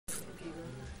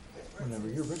Whenever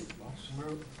you're ready, boss.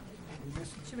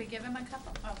 Should we give him a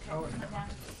couple? Okay. Oh,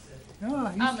 Yeah.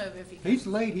 No, I'll move if you can. he's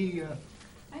late.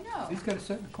 I know. He's got to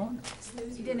sit in the corner.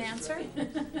 You didn't answer?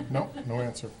 No, no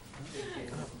answer.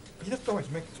 You just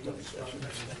always make the study session.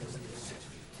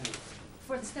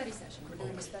 For the study session, we're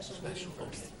doing a special meeting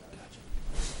first.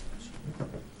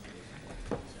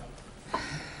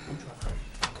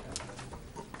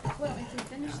 Well, if we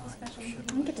finish the special meeting.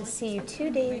 I get to see you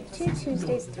 2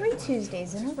 Tuesdays, 3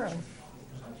 Tuesdays in a row.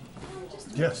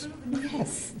 Yes.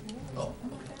 Yes. I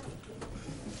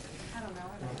don't know.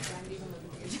 I don't think I'm even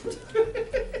looking at you.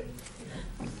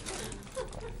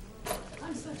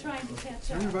 I'm still trying to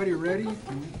catch up. Everybody ready?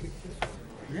 Can we kick this?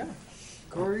 Yeah.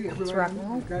 Corey, everybody? rock and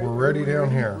roll. got We're ready everyone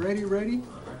down here. Ready, ready?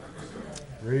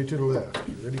 Ready to the left,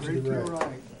 ready to Ready the to right. the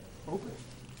right. Open.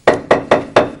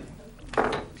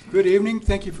 Good evening.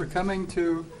 Thank you for coming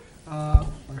to our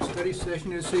study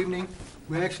session this evening.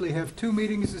 We actually have 2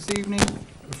 meetings this evening.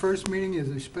 The first meeting is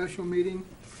a special meeting,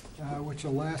 which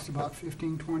will last about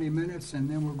 15-20 minutes, and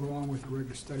then we'll go on with the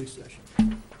regular study session.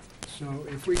 So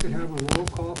if we could have a roll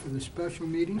call for the special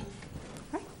meeting.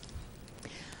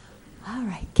 All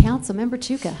right, Councilmember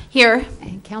Chuka. Here.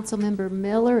 And Councilmember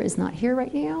Miller is not here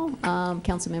right now.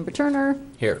 Councilmember Turner.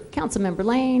 Here. Councilmember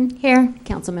Lane. Here.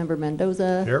 Councilmember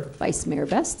Mendoza. Here. Vice Mayor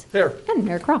Best. Here. And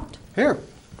Mayor Croft. Here.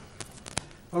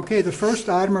 Okay, the first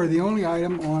item, or the only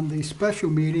item on the special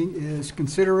meeting, is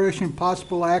consideration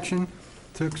possible action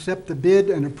to accept the bid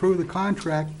and approve the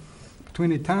contract between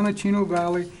the town of Chino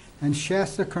Valley and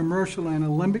Shasta Commercial and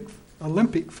Olympic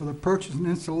for the purchase and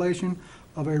installation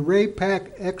of a Ray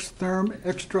Pack X-Therm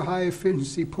extra high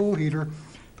efficiency pool heater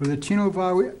for the Chino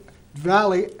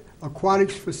Valley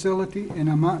Aquatics Facility in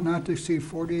amount not to exceed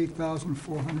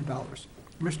 $48,400.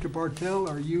 Mr. Bartell,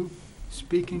 are you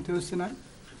speaking to us tonight?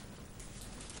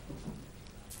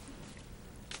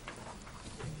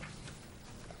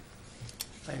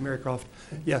 Hi, Mary Croft.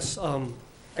 Yes,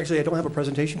 actually, I don't have a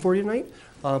presentation for you tonight,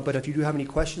 but if you do have any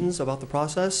questions about the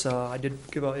process, I did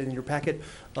give out in your packet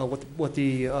what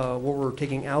we're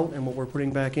taking out and what we're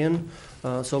putting back in.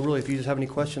 So really, if you just have any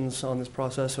questions on this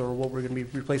process or what we're going to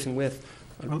be replacing with,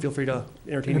 feel free to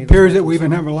entertain me. It appears that we've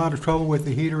been having a lot of trouble with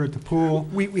the heater at the pool.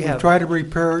 We have. tried to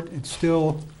repair it. It's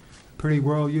still pretty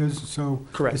well used, so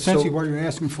Correct. essentially So- what you're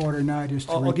asking for tonight is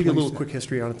to I'll give you a little replace quick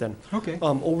history on it then. that. Okay.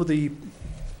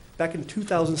 Back in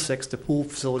 2006, the pool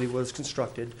facility was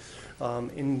constructed,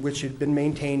 in which it had been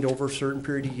maintained over a certain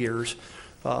period of years.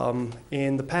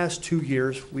 In the past 2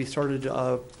 years, we started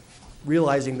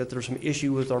realizing that there's some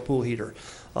issue with our pool heater.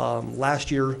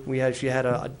 Last year, we actually had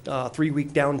a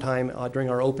 3-week downtime during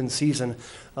our open season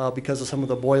because of some of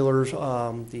the boilers,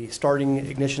 the starting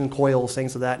ignition coils,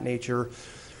 things of that nature.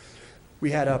 We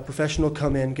had a professional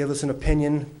come in, give us an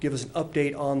opinion, give us an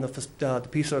update on the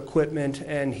piece of equipment,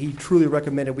 and he truly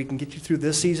recommended we can get you through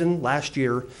this season, last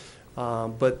year,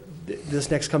 but this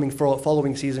next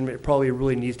following season, it probably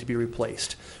really needs to be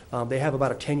replaced. They have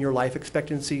about a 10-year life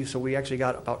expectancy, so we actually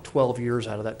got about 12 years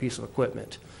out of that piece of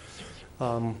equipment.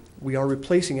 We are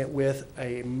replacing it with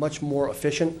a much more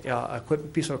efficient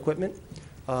piece of equipment.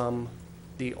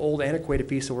 The old antiquated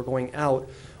piece that we're going out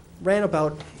ran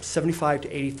about 75 to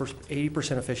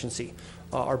 80% efficiency.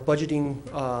 Our budgeting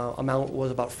amount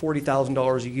was about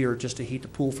 $40,000 a year just to heat the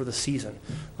pool for the season.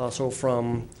 So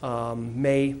from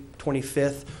May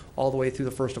 25th all the way through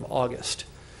the 1st of August.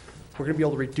 We're going to be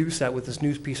able to reduce that with this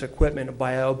new piece of equipment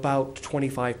by about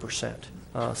 25%.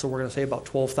 So we're going to save about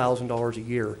 $12,000 a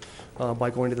year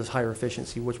by going to this higher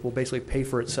efficiency, which will basically pay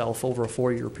for itself over a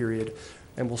 4-year period,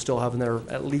 and we'll still have in there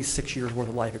at least 6 years worth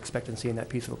of life expectancy in that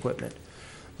piece of equipment.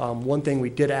 One thing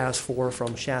we did ask for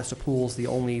from Shasta Pools, the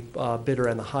only bidder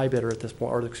and the high bidder at this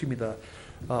point, or excuse me, the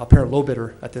apparent low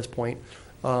bidder at this point,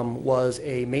 was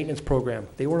a maintenance program.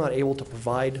 They were not able to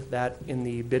provide that in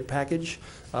the bid package,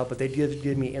 but they did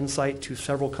give me insight to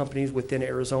several companies within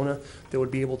Arizona that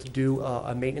would be able to do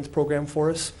a maintenance program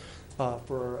for us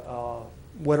for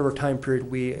whatever time period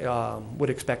we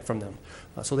would expect from them.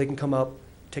 So they can come up,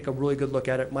 take a really good look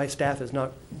at it. My staff is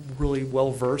not really well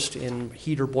versed in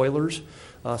heater boilers,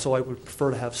 so I would prefer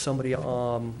to have somebody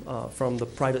from the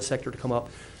private sector to come up,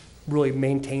 really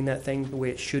maintain that thing the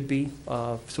way it should be,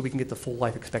 so we can get the full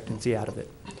life expectancy out of it.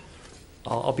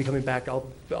 I'll be coming back. I'll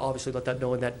obviously let that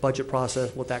know in that budget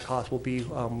process what that cost will be.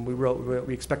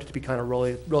 We expect it to be kind of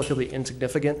relatively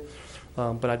insignificant,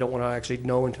 but I don't want to actually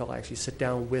know until I actually sit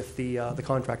down with the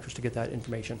contractors to get that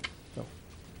information. So.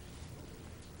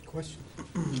 Question?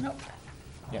 Nope.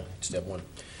 Yeah, just have one.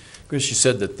 Chris, you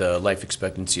said that the life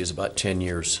expectancy is about 10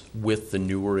 years. With the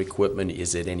newer equipment,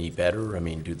 is it any better? I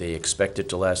mean, do they expect it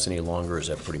to last any longer, or is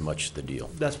that pretty much the deal?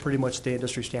 That's pretty much the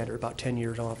industry standard, about 10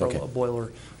 years on Okay. a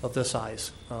boiler of this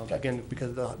size. Okay. Again,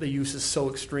 because the use is so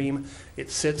extreme, it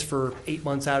sits for 8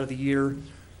 months out of the year,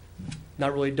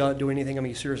 not really doing anything. I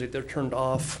mean, seriously, they're turned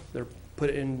off, they're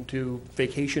put into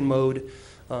vacation mode,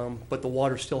 but the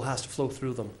water still has to flow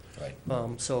through them.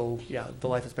 Right. So, yeah, the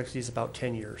life expectancy is about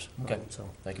 10 years. Okay. So,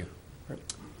 Thank you.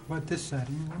 How about this side?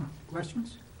 Anyone?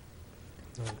 Questions?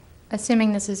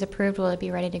 Assuming this is approved, will it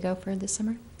be ready to go for this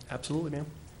summer? absolutely, ma'am.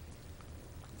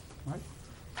 Right.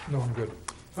 No, I'm good.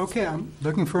 Okay, I'm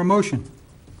looking for a motion.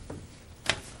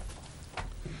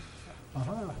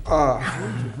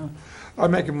 I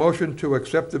make a motion to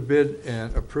accept the bid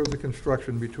and approve the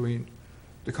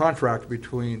contract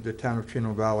between the town of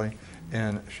Chino Valley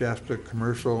and Shasta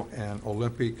Commercial and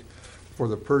Olympic for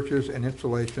the purchase and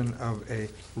installation of a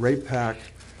Raypak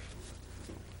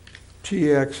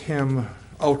TX HIM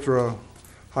Ultra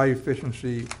High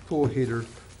Efficiency Pool Heater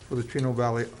for the Chino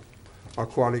Valley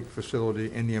Aquatic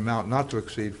Facility in the amount not to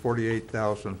exceed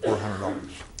 $48,400.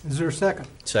 Is there a second?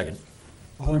 Second.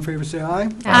 All in favor, say aye.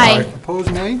 Aye.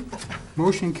 Opposed, nay.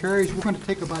 Motion carries. We're going to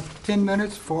take about 10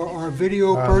 minutes for our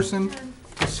video person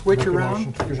to switch Make a around.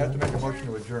 motion. You have to make a motion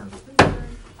to adjourn.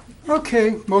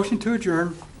 Okay, motion to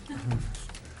adjourn.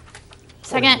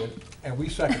 Second. And we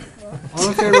second. All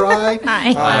in favor, aye.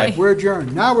 Aye. We're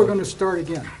adjourned. Now we're going to start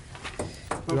again.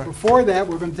 But before that,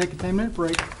 we're going to take a 10-minute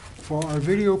break for our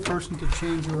video person to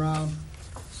change around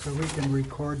so we can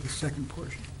record the second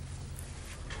portion.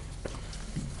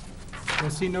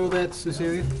 Does he know that,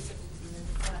 Cecilia?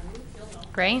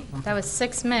 Great. That was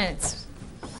 6 minutes.